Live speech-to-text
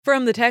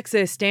From the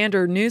Texas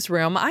Standard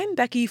Newsroom, I'm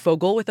Becky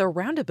Fogel with a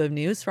roundup of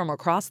news from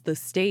across the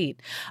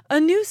state. A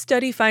new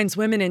study finds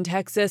women in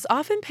Texas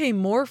often pay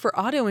more for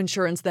auto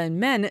insurance than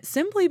men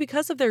simply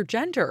because of their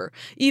gender.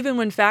 Even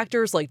when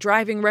factors like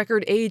driving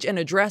record, age, and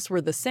address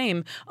were the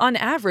same, on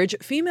average,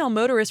 female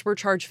motorists were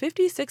charged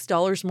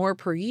 $56 more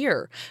per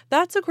year.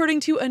 That's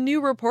according to a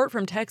new report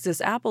from Texas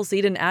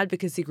Appleseed, an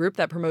advocacy group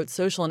that promotes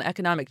social and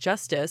economic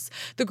justice.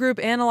 The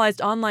group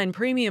analyzed online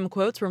premium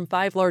quotes from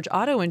 5 large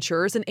auto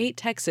insurers in 8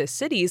 Texas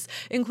cities,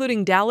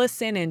 including Dallas,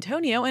 San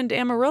Antonio, and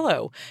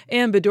Amarillo.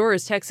 Ann Bedore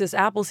is Texas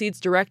Appleseed's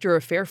Director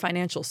of Fair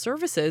Financial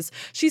Services.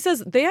 She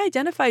says they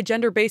identified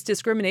gender-based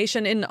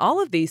discrimination in all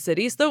of these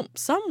cities, though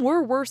some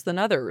were worse than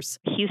others.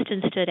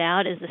 Houston stood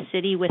out as the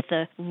city with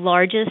the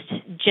largest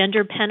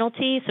gender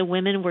penalty, so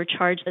women were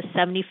charged a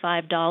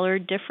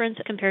 $75 difference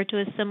compared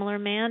to a similar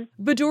man.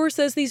 Bedore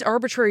says these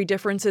arbitrary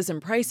differences in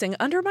pricing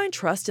undermine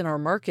trust in our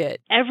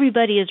market.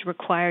 Everybody is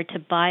required to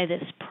buy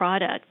this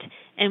product.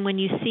 And when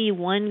you see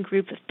one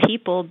group of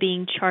people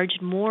being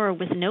charged more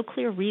with no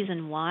clear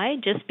reason why,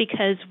 just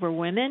because we're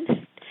women,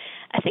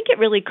 I think it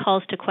really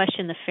calls to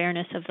question the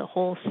fairness of the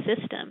whole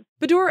system.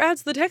 Bedore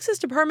adds the Texas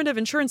Department of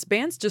Insurance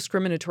bans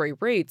discriminatory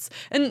rates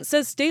and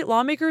says state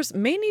lawmakers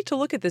may need to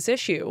look at this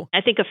issue.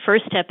 I think a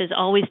first step is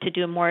always to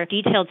do a more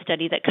detailed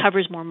study that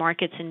covers more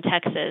markets in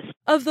Texas.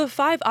 Of the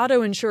 5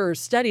 auto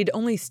insurers studied,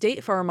 only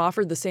State Farm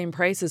offered the same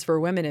prices for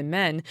women and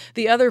men.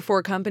 The other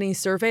 4 companies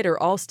surveyed are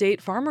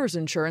Allstate, Farmers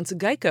Insurance,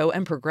 Geico,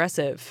 and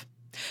Progressive.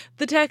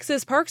 The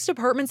Texas Parks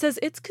Department says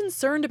it's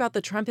concerned about the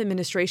Trump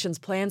administration's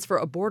plans for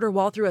a border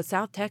wall through a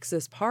South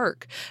Texas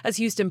park. As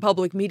Houston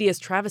Public Media's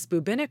Travis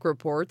Bubinik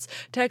reports,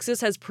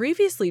 Texas has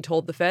previously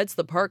told the feds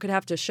the park could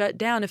have to shut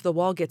down if the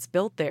wall gets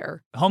built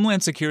there.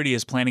 Homeland Security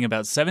is planning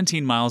about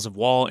 17 miles of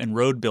wall and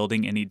road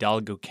building in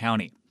Hidalgo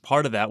County.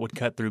 Part of that would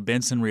cut through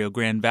Benson-Rio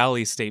Grande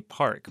Valley State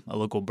Park, a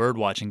local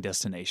birdwatching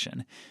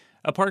destination.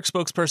 A park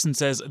spokesperson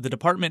says the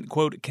department,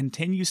 quote,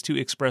 continues to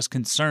express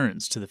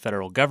concerns to the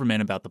federal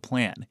government about the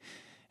plan.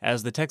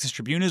 As the Texas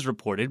Tribune has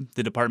reported,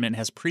 the department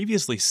has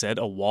previously said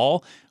a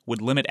wall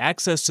would limit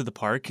access to the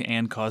park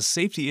and cause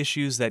safety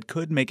issues that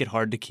could make it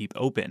hard to keep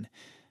open.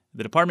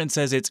 The department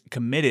says it's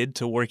committed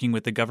to working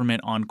with the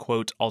government on,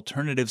 quote,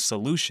 alternative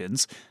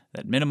solutions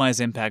that minimize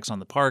impacts on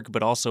the park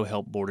but also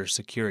help border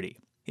security.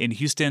 In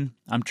Houston,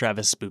 I'm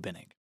Travis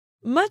Bubinik.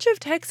 Much of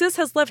Texas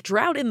has left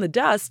drought in the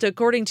dust,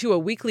 according to a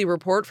weekly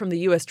report from the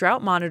U.S.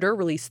 Drought Monitor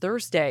released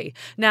Thursday.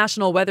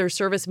 National Weather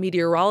Service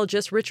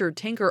meteorologist Richard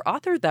Tinker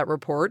authored that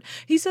report.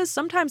 He says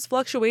sometimes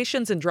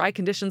fluctuations in dry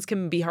conditions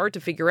can be hard to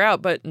figure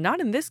out, but not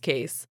in this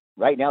case.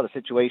 Right now, the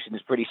situation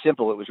is pretty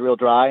simple. It was real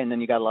dry, and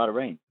then you got a lot of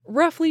rain.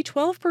 Roughly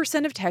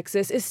 12% of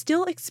Texas is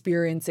still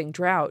experiencing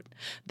drought.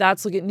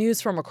 That's Look at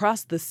News from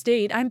across the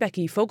state. I'm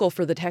Becky Fogel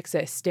for the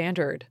Texas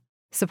Standard.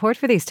 Support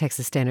for these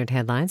Texas Standard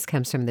headlines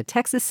comes from the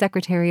Texas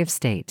Secretary of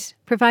State,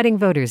 providing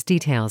voters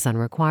details on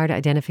required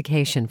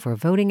identification for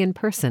voting in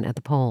person at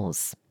the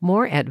polls.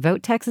 More at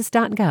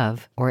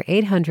votetexas.gov or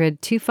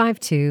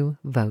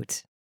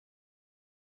 800-252-VOTE.